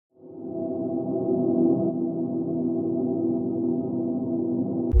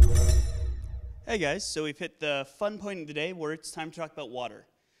Hey guys, so we've hit the fun point of the day where it's time to talk about water.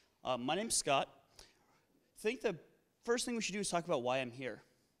 My name's Scott. I think the first thing we should do is talk about why I'm here.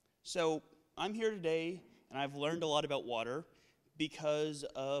 So I'm here today and I've learned a lot about water because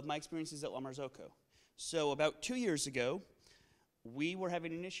of my experiences at La Marzocco. So about 2 years ago, we were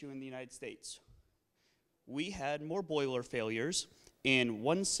having an issue in the United States. We had more boiler failures in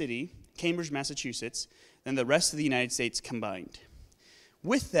one city, Cambridge, Massachusetts, than the rest of the United States combined.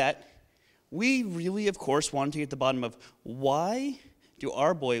 With that, we really, of course, wanted to get to the bottom of why do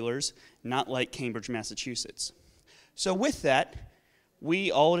our boilers not like Cambridge, Massachusetts? So with that,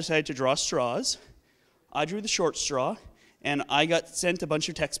 we all decided to draw straws. I drew the short straw, and I got sent a bunch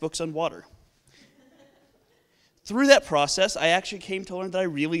of textbooks on water. Through that process, I actually came to learn that I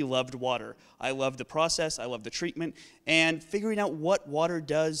really loved water. I loved the process, I loved the treatment, and figuring out what water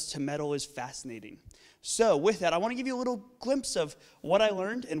does to metal is fascinating. So with that, I want to give you a little glimpse of what I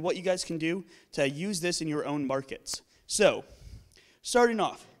learned and what you guys can do to use this in your own markets. So, starting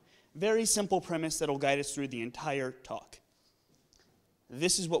off, very simple premise that will guide us through the entire talk.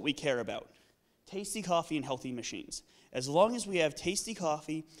 This is what we care about: tasty coffee and healthy machines. As long as we have tasty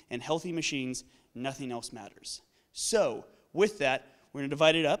coffee and healthy machines, nothing else matters. So, with that, we're going to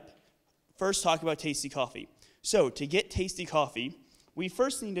divide it up. First, talk about tasty coffee. So, to get tasty coffee, we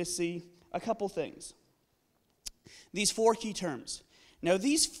first need to see a couple things. These 4 key terms. Now,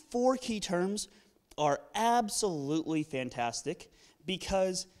 these 4 key terms are absolutely fantastic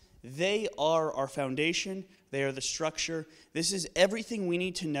because they are our foundation, they are the structure. This is everything we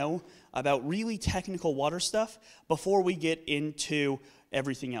need to know about really technical water stuff before we get into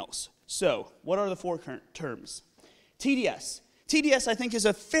everything else. So, what are the 4 current terms? TDS. TDS, I think, is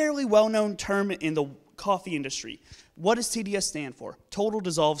a fairly well-known term in the coffee industry. What does TDS stand for? Total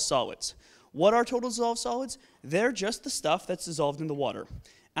dissolved solids. What are total dissolved solids? They're just the stuff that's dissolved in the water.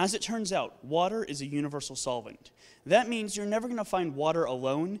 As it turns out, water is a universal solvent. That means you're never going to find water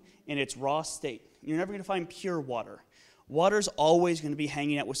alone in its raw state. You're never going to find pure water. Water's always going to be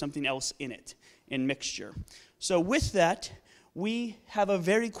hanging out with something else in it, in mixture. So with that, we have a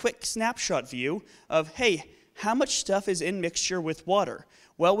very quick snapshot view of, hey, how much stuff is in mixture with water?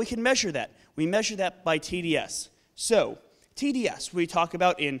 Well, we can measure that. We measure that by TDS. So, TDS, we talk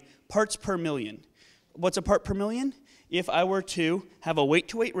about in parts per million. What's a part per million? If I were to have a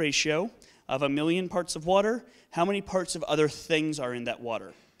weight-to-weight ratio of 1 million parts of water, how many parts of other things are in that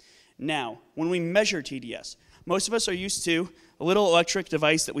water? Now, when we measure TDS, most of us are used to a little electric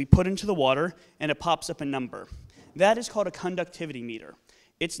device that we put into the water and it pops up a number. That is called a conductivity meter.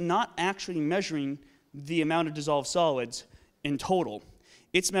 It's not actually measuring the amount of dissolved solids in total.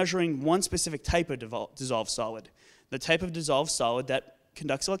 It's measuring one specific type of dissolved solid, the type of dissolved solid that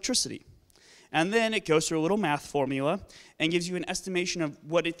conducts electricity. And then it goes through a little math formula and gives you an estimation of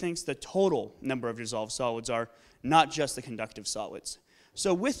what it thinks the total number of dissolved solids are, not just the conductive solids.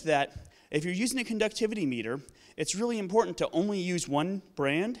 So with that, if you're using a conductivity meter, it's really important to only use one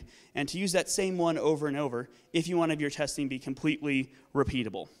brand and to use that same one over and over if you want to have your testing be completely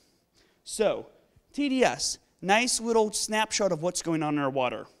repeatable. So, TDS, nice little snapshot of what's going on in our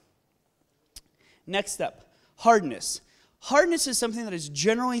water. Next up, hardness. Hardness is something that is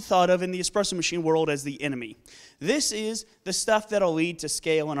generally thought of in the espresso machine world as the enemy. This is the stuff that will lead to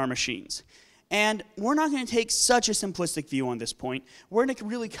scale in our machines. And we're not going to take such a simplistic view on this point. We're going to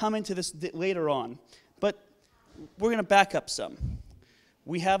really come into this later on. But we're going to back up some.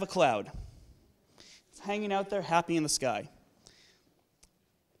 We have a cloud. It's hanging out there, happy in the sky.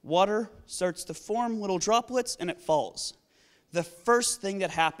 Water starts to form little droplets and it falls. The first thing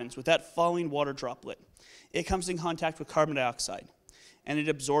that happens with that falling water droplet, it comes in contact with carbon dioxide and it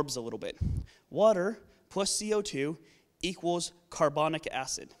absorbs a little bit. Water plus CO2 equals carbonic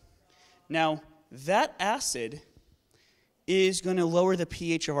acid. Now, that acid is going to lower the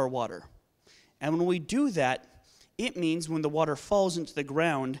pH of our water. And when we do that, it means when the water falls into the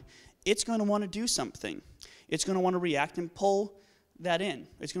ground, it's going to want to do something. It's going to want to react and pull that in.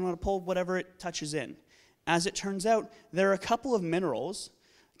 It's going to want to pull whatever it touches in. As it turns out, there are a couple of minerals,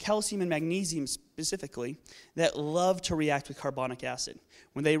 calcium and magnesium specifically, that love to react with carbonic acid.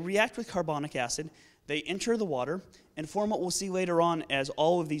 When they react with carbonic acid, they enter the water and form what we'll see later on as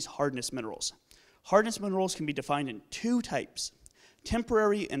all of these hardness minerals. Hardness minerals can be defined in 2 types,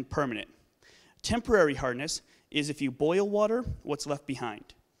 temporary and permanent. Temporary hardness is if you boil water, what's left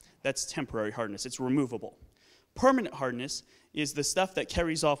behind. That's temporary hardness. It's removable. Permanent hardness is the stuff that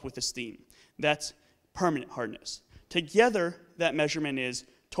carries off with the steam. That's permanent hardness. Together, that measurement is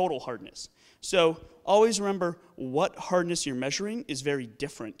total hardness. So always remember what hardness you're measuring is very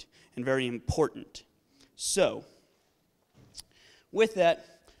different and very important. So with that,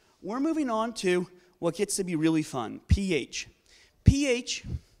 we're moving on to what gets to be really fun, pH. pH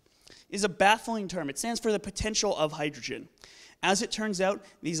is a baffling term. It stands for the potential of hydrogen. As it turns out,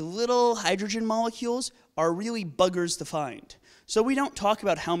 these little hydrogen molecules are really buggers to find. So we don't talk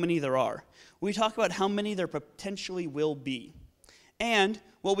about how many there are. We talk about how many there potentially will be. And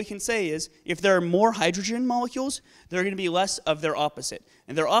what we can say is, if there are more hydrogen molecules, there are going to be less of their opposite.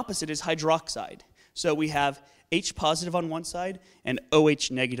 And their opposite is hydroxide. So we have H positive on one side and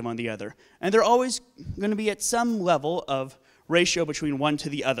OH negative on the other. And they're always going to be at some level of ratio between one to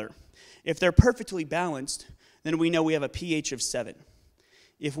the other. If they're perfectly balanced, then we know we have a pH of 7.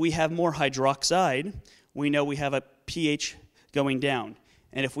 If we have more hydroxide, we know we have a pH going down.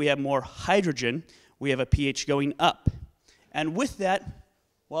 And if we have more hydrogen, we have a pH going up. And with that,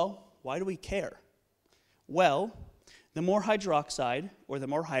 well, why do we care? Well, the more hydroxide, or the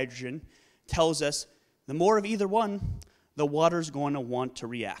more hydrogen, tells us the more of either one, the water's going to want to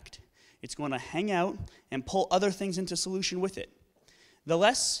react. It's going to hang out and pull other things into solution with it. The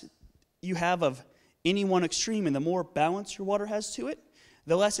less you have of any one extreme and the more balance your water has to it,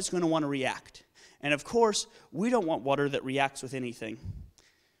 the less it's going to want to react. And of course, we don't want water that reacts with anything,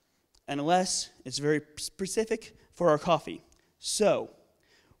 unless it's very specific for our coffee. So,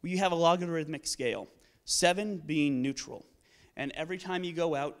 we have a logarithmic scale, 7 being neutral. And every time you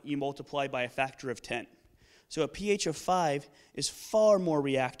go out, you multiply by a factor of 10. So a pH of 5 is far more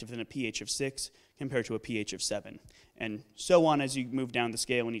reactive than a pH of 6 compared to a pH of 7. And so on as you move down the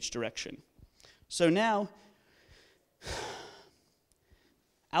scale in each direction. So now,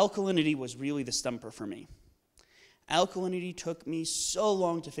 alkalinity was really the stumper for me. Alkalinity took me so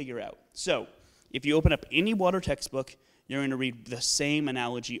long to figure out. So, if you open up any water textbook, you're going to read the same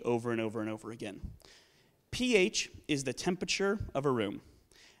analogy over and over and over again. pH is the temperature of a room.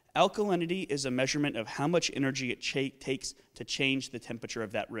 Alkalinity is a measurement of how much energy it takes to change the temperature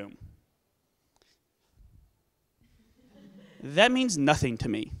of that room. That means nothing to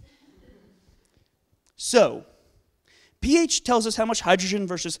me. So, pH tells us how much hydrogen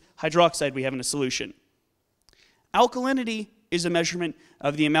versus hydroxide we have in a solution. Alkalinity is a measurement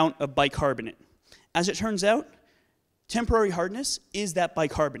of the amount of bicarbonate. As it turns out, temporary hardness is that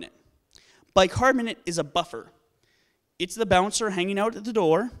bicarbonate. Bicarbonate is a buffer. It's the bouncer hanging out at the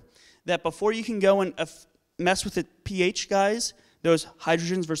door that before you can go and mess with the pH, guys, those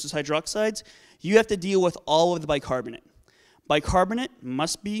hydrogens versus hydroxides, you have to deal with all of the bicarbonate. Bicarbonate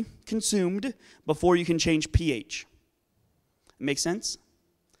must be consumed before you can change pH. Make sense?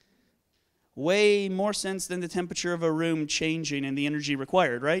 Way more sense than the temperature of a room changing and the energy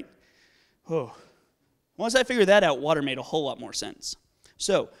required, right? Oh. Once I figured that out, water made a whole lot more sense.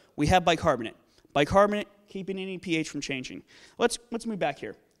 So, we have bicarbonate. Bicarbonate keeping any pH from changing. Let's move back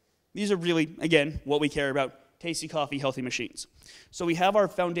here. These are really, again, what we care about. Tasty coffee, healthy machines. So we have our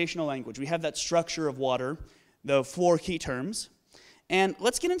foundational language. We have that structure of water, the 4 key terms. And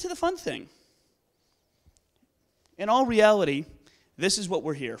let's get into the fun thing. In all reality, this is what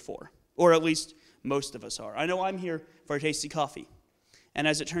we're here for. Or at least most of us are. I know I'm here for a tasty coffee. And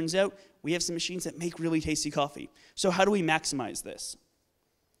as it turns out, we have some machines that make really tasty coffee. So how do we maximize this?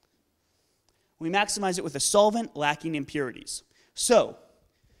 We maximize it with a solvent lacking impurities. So,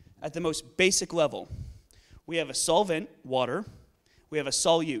 at the most basic level, we have a solvent, water. We have a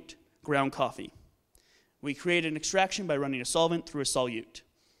solute, ground coffee. We create an extraction by running a solvent through a solute.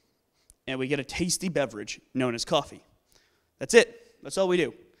 And we get a tasty beverage known as coffee. That's it. That's all we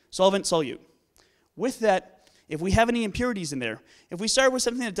do. Solvent, solute. With that, if we have any impurities in there, if we start with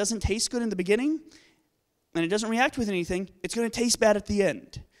something that doesn't taste good in the beginning, and it doesn't react with anything, it's going to taste bad at the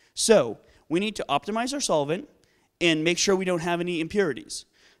end. So, we need to optimize our solvent and make sure we don't have any impurities.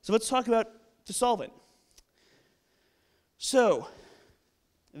 So let's talk about the solvent. So,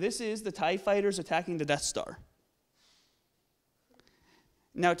 this is the TIE fighters attacking the Death Star.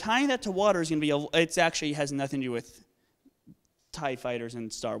 Now, tying that to water is going to be, it actually has nothing to do with TIE fighters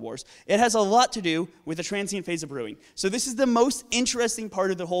and Star Wars. It has a lot to do with the transient phase of brewing. So this is the most interesting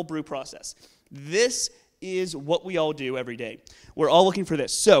part of the whole brew process. This is what we all do every day. We're all looking for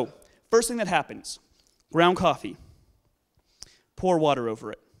this. So, first thing that happens, ground coffee. Pour water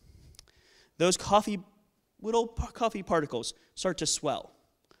over it. Those little coffee particles start to swell.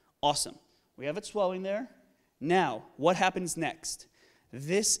 Awesome. We have it swelling there. Now, what happens next?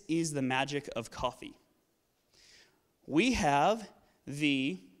 This is the magic of coffee. We have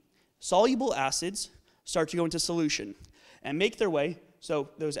the soluble acids start to go into solution and make their way, so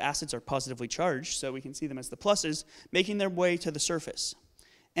those acids are positively charged, so we can see them as the pluses, making their way to the surface.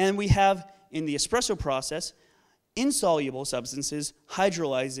 And we have, in the espresso process, insoluble substances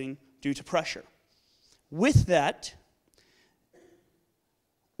hydrolyzing due to pressure. With that,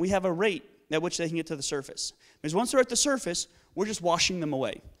 we have a rate at which they can get to the surface. Because once they're at the surface, we're just washing them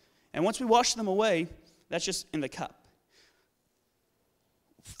away. And once we wash them away, that's just in the cup.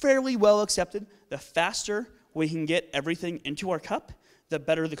 Fairly well accepted, the faster we can get everything into our cup, the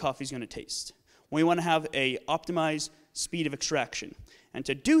better the coffee is going to taste. We want to have an optimized speed of extraction. And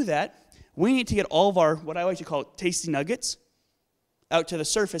to do that, we need to get all of our, what I like to call tasty nuggets, out to the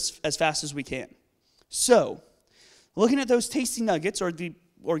surface as fast as we can. So, looking at those tasty nuggets, or the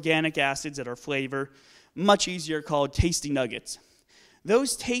organic acids that are flavor, much easier called tasty nuggets.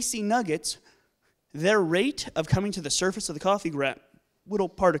 Those tasty nuggets, their rate of coming to the surface of the coffee little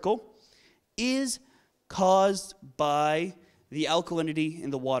particle is caused by the alkalinity in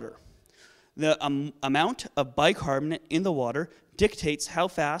the water. The amount of bicarbonate in the water dictates how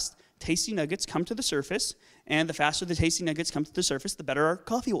fast tasty nuggets come to the surface, and the faster the tasty nuggets come to the surface, the better our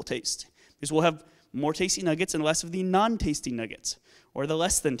coffee will taste. Because we'll have more tasty nuggets and less of the non-tasty nuggets, or the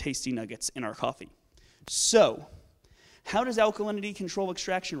less than tasty nuggets in our coffee. So, how does alkalinity control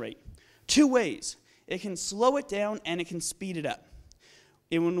extraction rate? Two ways. It can slow it down and it can speed it up.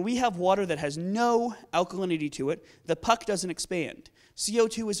 And when we have water that has no alkalinity to it, the puck doesn't expand.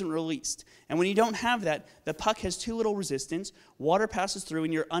 CO2 isn't released. And when you don't have that, the puck has too little resistance, water passes through,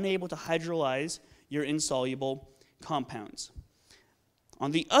 and you're unable to hydrolyze your insoluble compounds.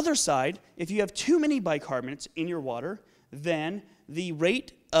 On the other side, if you have too many bicarbonates in your water, then the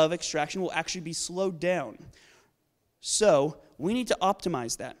rate of extraction will actually be slowed down. So we need to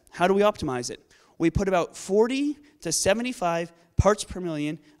optimize that. How do we optimize it? We put about 40 to 75 parts per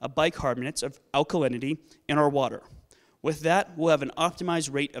million of bicarbonates of alkalinity in our water. With that, we'll have an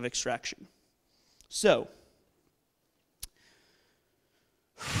optimized rate of extraction. So,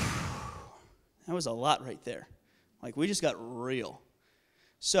 that was a lot right there. Like, we just got real.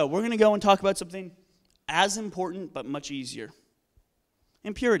 So, we're going to go and talk about something as important but much easier.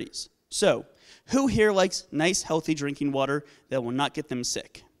 Impurities. So, who here likes nice, healthy drinking water that will not get them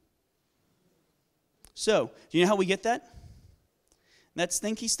sick? So, do you know how we get that? That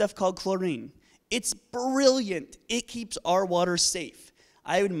stinky stuff called chlorine. It's brilliant. It keeps our water safe.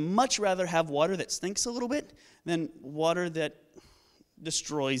 I would much rather have water that stinks a little bit than water that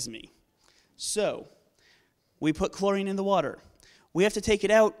destroys me. So, we put chlorine in the water. We have to take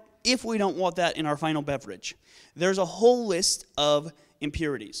it out if we don't want that in our final beverage. There's a whole list of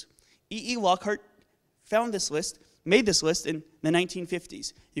impurities. E.E. Lockhart found this list, made this list in the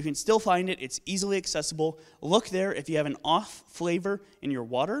 1950s. You can still find it. It's easily accessible. Look there. If you have an off flavor in your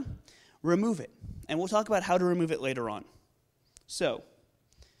water, remove it. And we'll talk about how to remove it later on. So,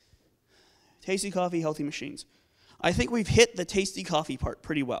 tasty coffee, healthy machines. I think we've hit the tasty coffee part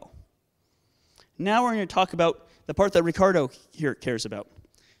pretty well. Now we're going to talk about the part that Ricardo here cares about.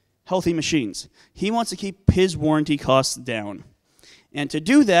 Healthy machines. He wants to keep his warranty costs down. And to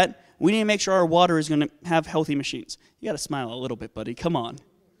do that, we need to make sure our water is going to have healthy machines. You got to smile a little bit, buddy. Come on.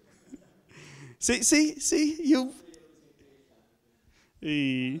 See, you.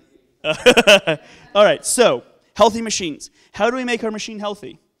 All right, so healthy machines. How do we make our machine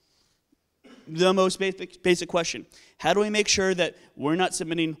healthy? The most basic question. How do we make sure that we're not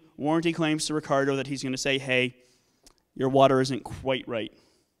submitting warranty claims to Ricardo that he's going to say, hey, your water isn't quite right?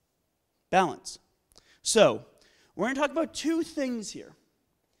 Balance. So, we're going to talk about two things here.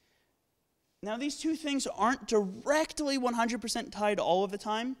 Now, these two things aren't directly 100% tied all of the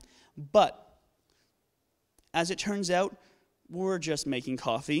time, but as it turns out, we're just making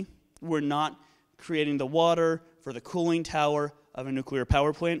coffee. We're not creating the water for the cooling tower of a nuclear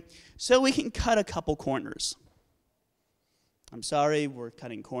power plant, so we can cut a couple corners. I'm sorry, we're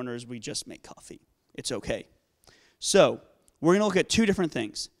cutting corners. We just make coffee. It's okay. So, we're going to look at two different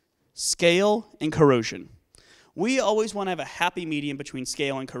things, scale and corrosion. We always want to have a happy medium between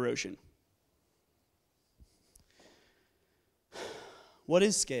scale and corrosion. What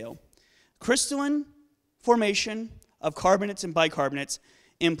is scale? Crystalline formation of carbonates and bicarbonates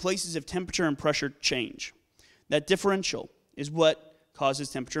in places of temperature and pressure change. That differential is what causes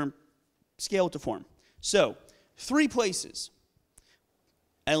temperature and scale to form. So, three places: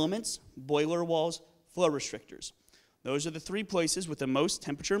 elements, boiler walls, flow restrictors. Those are the three places with the most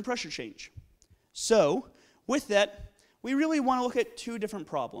temperature and pressure change. So, with that, we really want to look at two different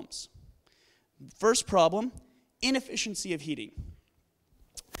problems. First problem, inefficiency of heating.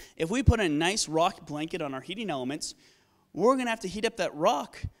 If we put a nice rock blanket on our heating elements, we're going to have to heat up that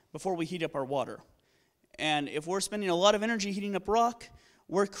rock before we heat up our water. And if we're spending a lot of energy heating up rock,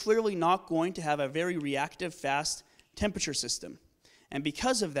 we're clearly not going to have a very reactive, fast temperature system. And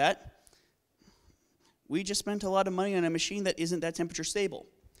because of that, we just spent a lot of money on a machine that isn't that temperature stable.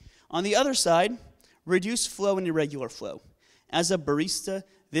 On the other side, reduced flow and irregular flow. As a barista,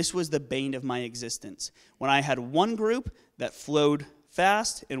 this was the bane of my existence. When I had one group that flowed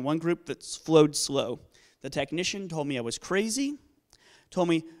fast and one group that flowed slow. The technician told me I was crazy, told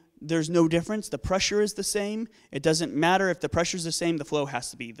me there's no difference, the pressure is the same. It doesn't matter if the pressure is the same, the flow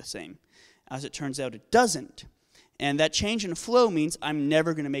has to be the same. As it turns out, it doesn't. And that change in flow means I'm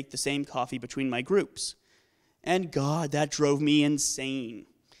never going to make the same coffee between my groups. And God, that drove me insane.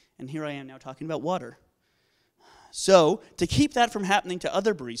 And here I am now talking about water. So, to keep that from happening to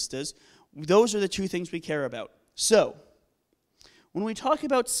other baristas, those are the two things we care about. So, when we talk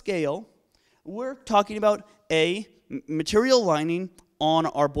about scale, we're talking about a material lining on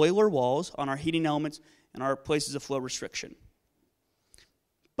our boiler walls, on our heating elements, and our places of flow restriction.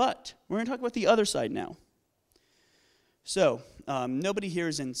 But we're going to talk about the other side now. So, nobody here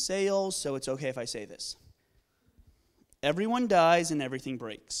is in sales, so it's okay if I say this. Everyone dies and everything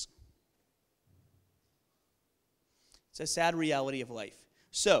breaks. It's a sad reality of life.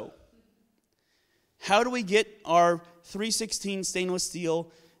 So, how do we get our 316 stainless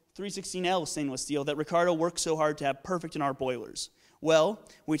steel, 316L stainless steel that Ricardo works so hard to have perfect in our boilers? Well,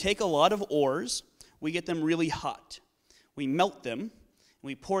 we take a lot of ores, we get them really hot. We melt them, and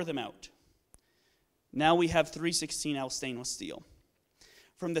we pour them out. Now we have 316L stainless steel.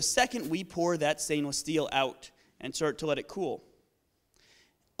 From the second we pour that stainless steel out and start to let it cool,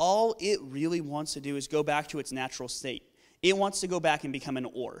 all it really wants to do is go back to its natural state. It wants to go back and become an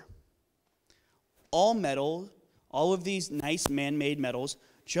ore. All metal, all of these nice man-made metals,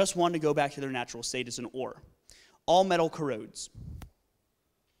 just want to go back to their natural state as an ore. All metal corrodes.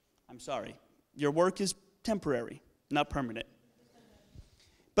 I'm sorry. Your work is temporary, not permanent.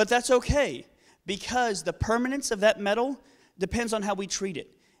 But that's okay, because the permanence of that metal depends on how we treat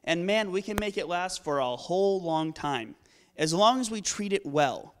it. And man, we can make it last for a whole long time, as long as we treat it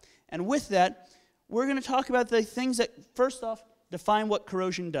well. And with that, we're going to talk about the things that, first off, define what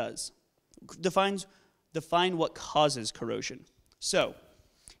corrosion does. Define what causes corrosion. So,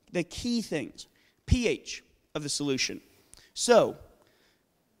 the key things, pH of the solution. So,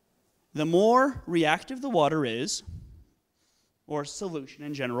 the more reactive the water is, or solution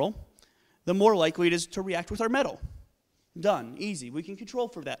in general, the more likely it is to react with our metal. Done. Easy. We can control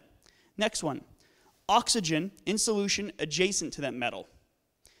for that. Next one. Oxygen in solution adjacent to that metal.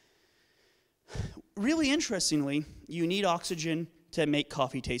 Really interestingly, you need oxygen to make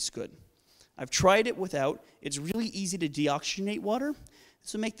coffee taste good. I've tried it without. It's really easy to deoxygenate water.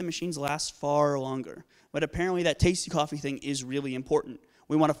 This will make the machines last far longer. But apparently that tasty coffee thing is really important.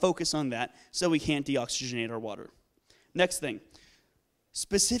 We want to focus on that so we can't deoxygenate our water. Next thing.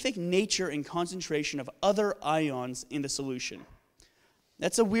 Specific nature and concentration of other ions in the solution.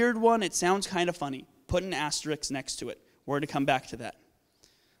 That's a weird one. It sounds kind of funny. Put an asterisk next to it. We're going to come back to that.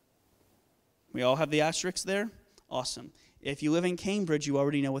 We all have the asterisk there? Awesome. If you live in Cambridge, you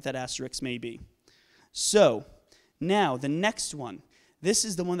already know what that asterisk may be. So, now, the next one. This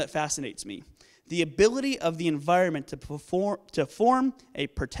is the one that fascinates me. The ability of the environment to form a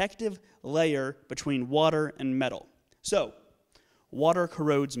protective layer between water and metal. So, water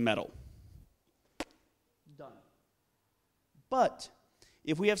corrodes metal. Done. But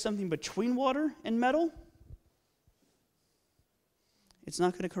if we have something between water and metal, it's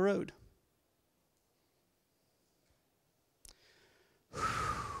not going to corrode.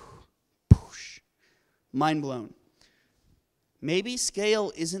 Mind blown. Maybe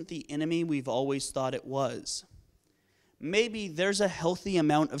scale isn't the enemy we've always thought it was. Maybe there's a healthy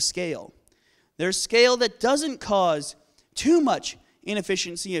amount of scale. There's scale that doesn't cause too much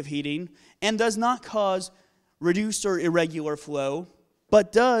inefficiency of heating and does not cause reduced or irregular flow,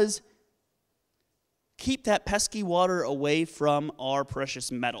 but does keep that pesky water away from our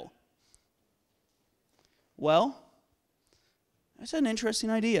precious metal. Well, that's an interesting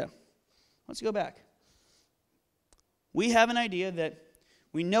idea. Let's go back. We have an idea that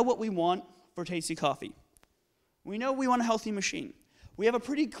we know what we want for tasty coffee. We know we want a healthy machine. We have a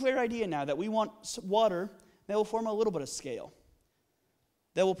pretty clear idea now that we want water that will form a little bit of scale,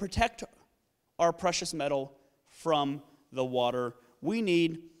 that will protect our precious metal from the water we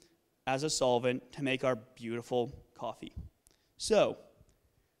need as a solvent to make our beautiful coffee. So,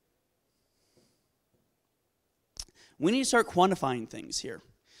 we need to start quantifying things here.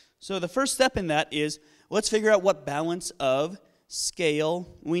 So the first step in that is, let's figure out what balance of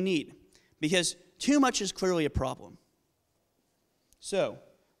scale we need, because too much is clearly a problem. So,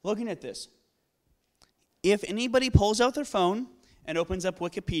 looking at this, if anybody pulls out their phone and opens up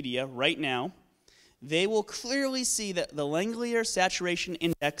Wikipedia right now, they will clearly see that the Langelier saturation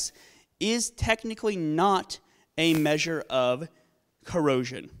index is technically not a measure of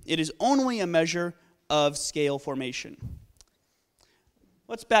corrosion. It is only a measure of scale formation.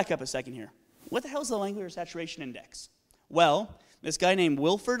 let's back up a second here. What the hell is the Langmuir saturation index? Well, this guy named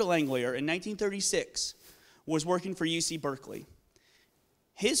Wilfrid Langmuir in 1936 was working for UC Berkeley.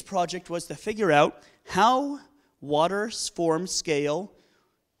 His project was to figure out how water forms scale,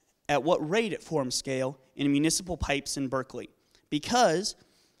 at what rate it forms scale in municipal pipes in Berkeley, because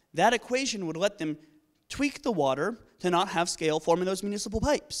that equation would let them tweak the water to not have scale form in those municipal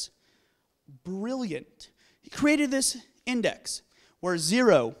pipes. Brilliant. He created this index where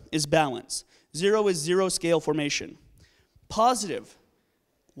 0 is balance. 0 is zero scale formation. Positive,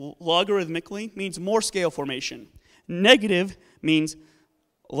 logarithmically, means more scale formation. Negative means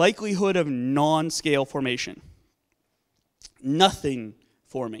likelihood of non-scale formation. Nothing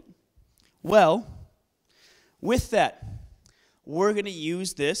forming. Well, with that, we're going to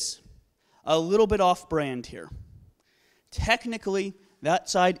use this a little bit off-brand here. Technically, that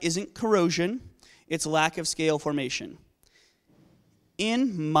side isn't corrosion, it's lack of scale formation.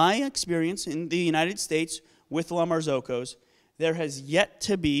 In my experience in the United States with La Marzocco's, there has yet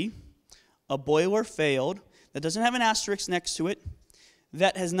to be a boiler failed that doesn't have an asterisk next to it,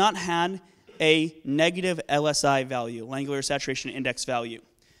 that has not had a negative LSI value, Langmuir Saturation Index value.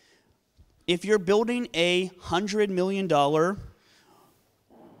 If you're building a $100 million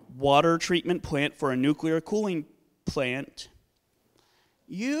water treatment plant for a nuclear cooling plant,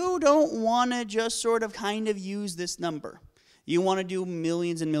 you don't want to just sort of kind of use this number. You want to do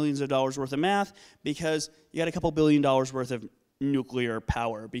millions and millions of dollars worth of math because you got a couple $1 billion worth of nuclear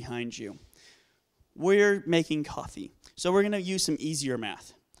power behind you. We're making coffee, so we're going to use some easier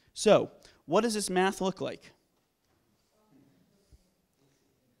math. So, what does this math look like?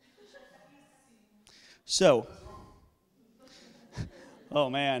 So,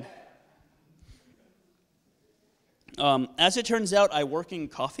 oh man. As it turns out, I work in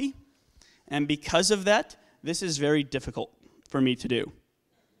coffee, and because of that, this is very difficult for me to do.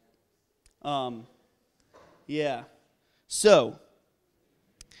 Yeah. So,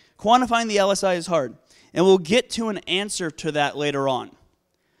 quantifying the LSI is hard, and we'll get to an answer to that later on.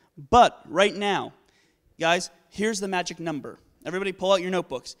 But right now, guys, here's the magic number. Everybody pull out your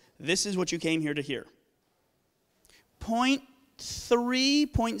notebooks. This is what you came here to hear.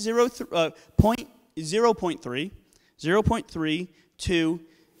 0.3 to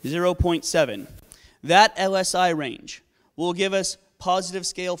 0.7. That LSI range will give us positive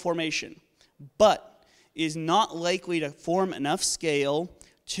scale formation, but is not likely to form enough scale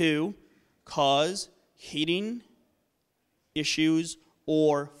to cause heating issues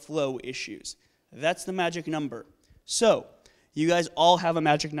or flow issues. That's the magic number. So, you guys all have a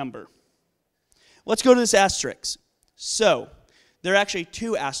magic number. Let's go to this asterisk. So, there are actually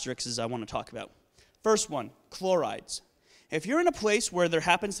two asterisks I want to talk about. First one, chlorides. If you're in a place where there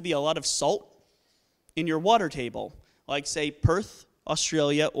happens to be a lot of salt in your water table, like say Perth,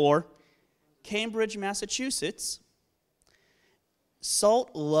 Australia, or Cambridge, Massachusetts,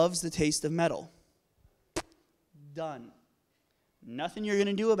 salt loves the taste of metal. Done. Nothing you're going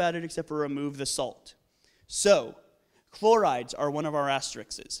to do about it except for remove the salt. So, chlorides are one of our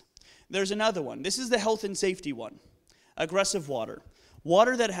asterisks. There's another one. This is the health and safety one. Aggressive water.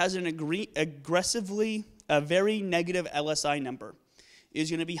 Water that has an a very negative LSI number is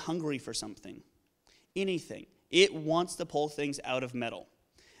going to be hungry for something. Anything. It wants to pull things out of metal.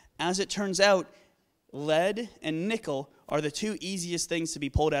 As it turns out, lead and nickel are the two easiest things to be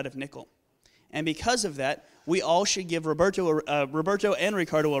pulled out of nickel. And because of that, we all should give Roberto and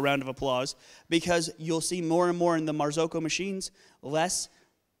Ricardo a round of applause, because you'll see more and more in the Marzocco machines, less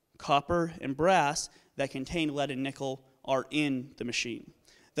copper and brass that contain lead and nickel are in the machine.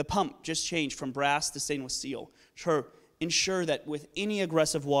 The pump just changed from brass to stainless steel to ensure that with any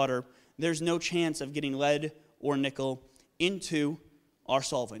aggressive water, there's no chance of getting lead or nickel into our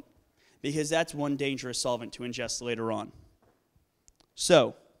solvent, because that's one dangerous solvent to ingest later on.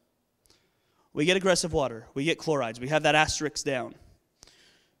 So, we get aggressive water, we get chlorides, we have that asterisk down.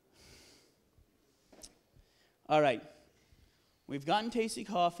 All right, we've gotten tasty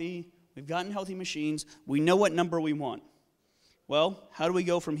coffee, we've gotten healthy machines, we know what number we want. Well, how do we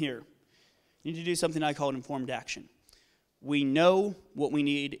go from here? You need to do something I call an informed action. We know what we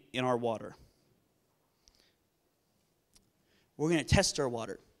need in our water. We're going to test our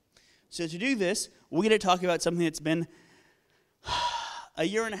water. So to do this, we're going to talk about something that's been a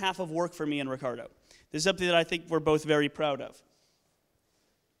year and a half of work for me and Ricardo. This is something that I think we're both very proud of.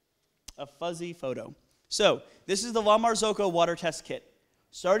 A fuzzy photo. So, this is the La Marzocco water test kit.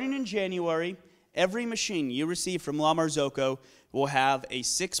 Starting in January, every machine you receive from La Marzocco will have a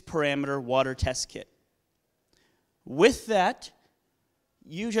 6-parameter water test kit. With that,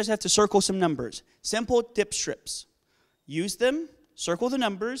 you just have to circle some numbers. Simple dip strips. Use them, circle the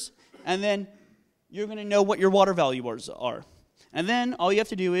numbers, and then you're going to know what your water values are. And then all you have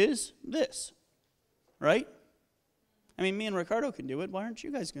to do is this, right? I mean, me and Ricardo can do it. Why aren't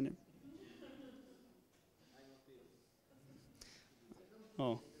you guys going to?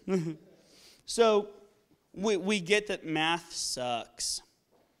 Oh. So we get that math sucks.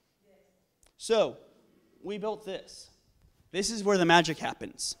 So we built this. This is where the magic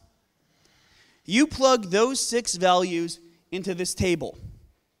happens. You plug those 6 values into this table.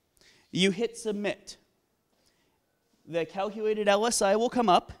 You hit submit. The calculated LSI will come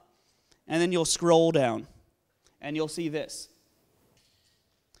up, and then you'll scroll down, and you'll see this.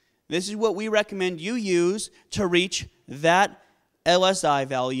 This is what we recommend you use to reach that LSI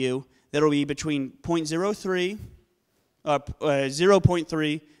value that will be between 0.03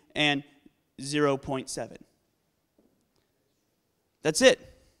 and 0.7. That's it.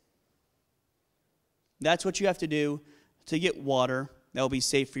 That's what you have to do to get water that will be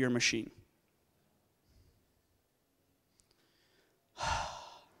safe for your machine.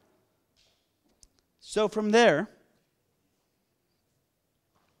 So from there,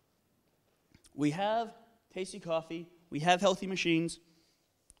 we have tasty coffee, we have healthy machines,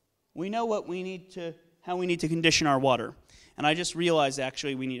 we know what we need to, how we need to condition our water. And I just realized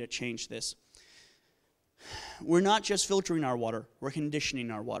actually we need to change this. We're not just filtering our water, we're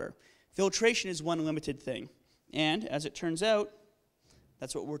conditioning our water. Filtration is one limited thing. And as it turns out,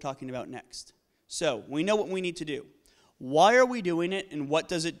 that's what we're talking about next. So we know what we need to do. Why are we doing it, and what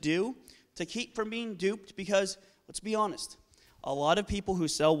does it do? To keep from being duped, because let's be honest, a lot of people who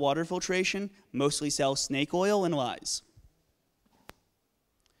sell water filtration mostly sell snake oil and lies.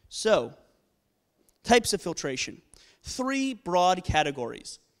 So, types of filtration. 3 broad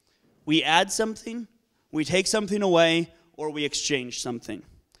categories. We add something, we take something away, or we exchange something.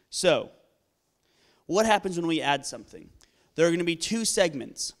 So, what happens when we add something? There are going to be 2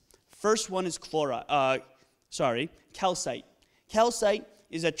 segments. First one is calcite. Calcite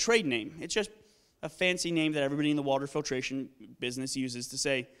is a trade name. It's just a fancy name that everybody in the water filtration business uses to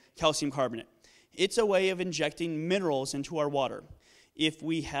say calcium carbonate. It's a way of injecting minerals into our water. If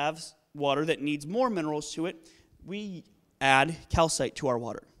we have water that needs more minerals to it, we add calcite to our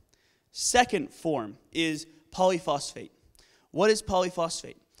water. Second form is polyphosphate. What is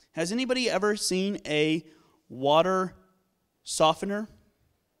polyphosphate? Has anybody ever seen a water softener?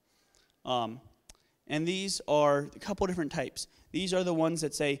 And these are a couple different types. These are the ones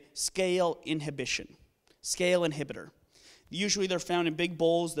that say scale inhibitor. Usually they're found in big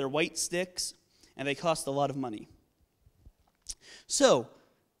bowls, they're white sticks, and they cost a lot of money. So,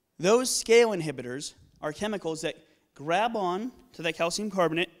 those scale inhibitors are chemicals that grab on to that calcium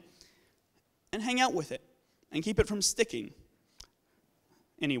carbonate and hang out with it and keep it from sticking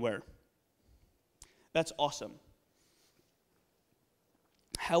anywhere. That's awesome.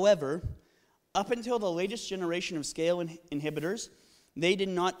 However, up until the latest generation of scale inhibitors, they did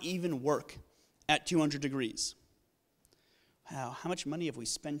not even work at 200 degrees. Wow, how much money have we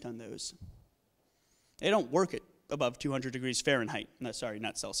spent on those? They don't work at above 200 degrees Fahrenheit. No, sorry,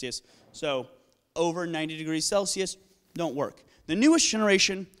 not Celsius. So over 90 degrees Celsius, don't work. The newest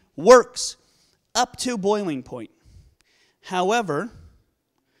generation works up to boiling point. However,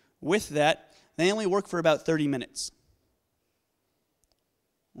 with that, they only work for about 30 minutes.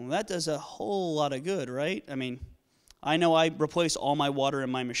 Well, that does a whole lot of good, right? I mean, I know I replace all my water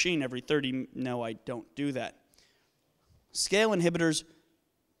in my machine every 30. No, I don't do that. Scale inhibitors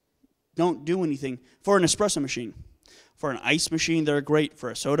don't do anything for an espresso machine. For an ice machine, they're great. For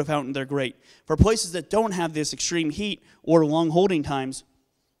a soda fountain, they're great. For places that don't have this extreme heat or long holding times,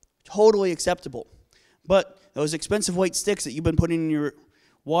 totally acceptable. But those expensive white sticks that you've been putting in your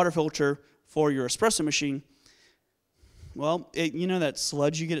water filter for your espresso machine, well, you know that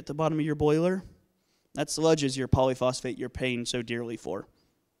sludge you get at the bottom of your boiler? That sludge is your polyphosphate you're paying so dearly for.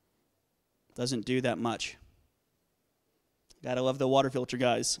 Doesn't do that much. Gotta love the water filter,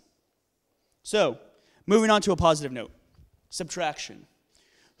 guys. So, moving on to a positive note. Subtraction.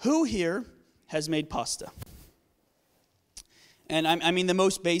 Who here has made pasta? And I mean the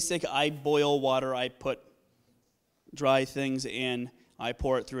most basic, I boil water, I put dry things in, I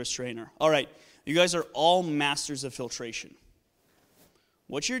pour it through a strainer. All right, you guys are all masters of filtration.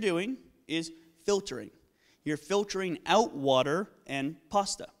 What you're doing is filtering. You're filtering out water and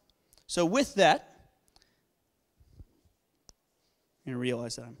pasta. So with that, you're going to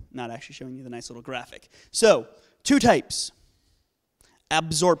realize that I'm not actually showing you the nice little graphic. So, 2 types.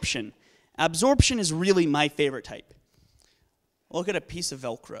 Absorption. Absorption is really my favorite type. Look at a piece of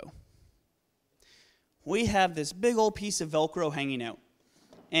Velcro. We have this big old piece of Velcro hanging out.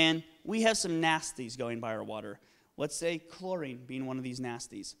 And we have some nasties going by our water, let's say chlorine being one of these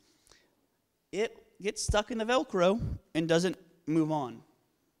nasties. It gets stuck in the Velcro and doesn't move on.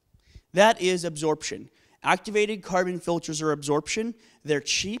 That is absorption. Activated carbon filters are absorption. They're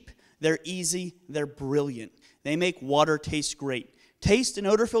cheap, they're easy, they're brilliant. They make water taste great. Taste and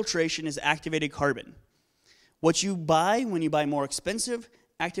odor filtration is activated carbon. What you buy when you buy more expensive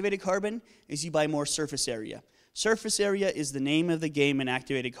activated carbon is you buy more surface area. Surface area is the name of the game in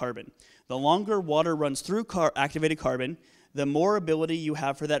activated carbon. The longer water runs through activated carbon, the more ability you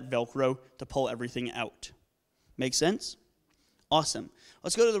have for that Velcro to pull everything out. Make sense? Awesome.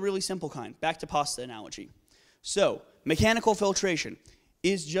 Let's go to the really simple kind. Back to pasta analogy. So, mechanical filtration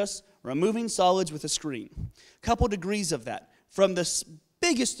is just removing solids with a screen. A couple degrees of that. From the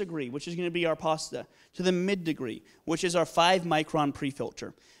biggest degree, which is going to be our pasta, to the mid degree, which is our 5-micron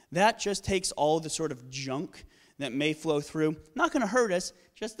pre-filter. That just takes all the sort of junk that may flow through. Not going to hurt us,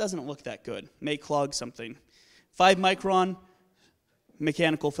 just doesn't look that good. May clog something. 5-micron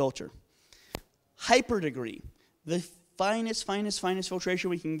mechanical filter. Hyperdegree, the finest filtration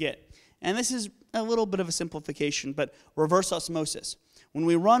we can get. And this is a little bit of a simplification, but reverse osmosis. When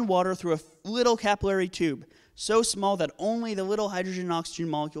we run water through a little capillary tube, so small that only the little hydrogen and oxygen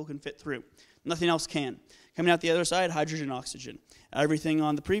molecule can fit through. Nothing else can. Coming out the other side, hydrogen, oxygen. Everything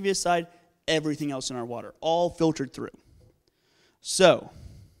on the previous side, everything else in our water, all filtered through. So,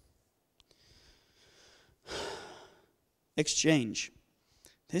 exchange.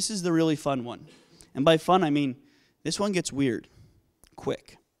 This is the really fun one. And by fun, I mean this one gets weird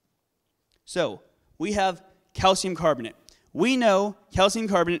quick. So, we have calcium carbonate. We know calcium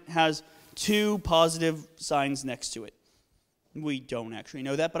carbonate has 2 positive signs next to it. We don't actually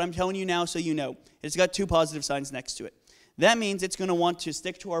know that, but I'm telling you now so you know. It's got 2 positive signs next to it. That means it's going to want to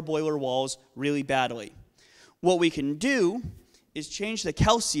stick to our boiler walls really badly. What we can do is change the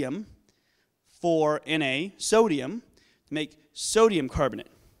calcium for Na, sodium, to make sodium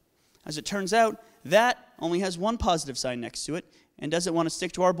carbonate. As it turns out, that only has 1 positive sign next to it and doesn't want to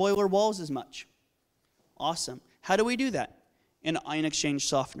stick to our boiler walls as much. Awesome. How do we do that? An ion exchange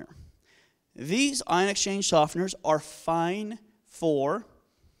softener. These ion exchange softeners are fine for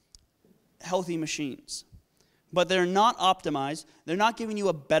healthy machines, but they're not optimized. They're not giving you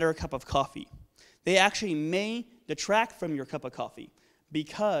a better cup of coffee. They actually may detract from your cup of coffee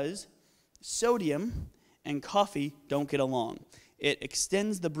because sodium and coffee don't get along. It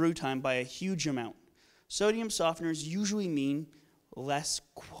extends the brew time by a huge amount. Sodium softeners usually mean less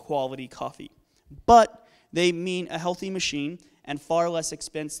quality coffee, but they mean a healthy machine and far less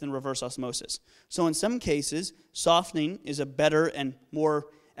expense than reverse osmosis. So in some cases, softening is a better and more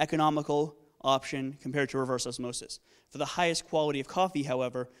economical option compared to reverse osmosis. For the highest quality of coffee,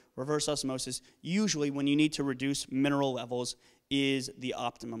 however, reverse osmosis, usually when you need to reduce mineral levels, is the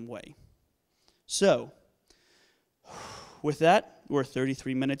optimum way. So, with that, we're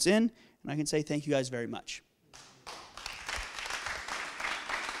 33 minutes in, and I can say thank you guys very much.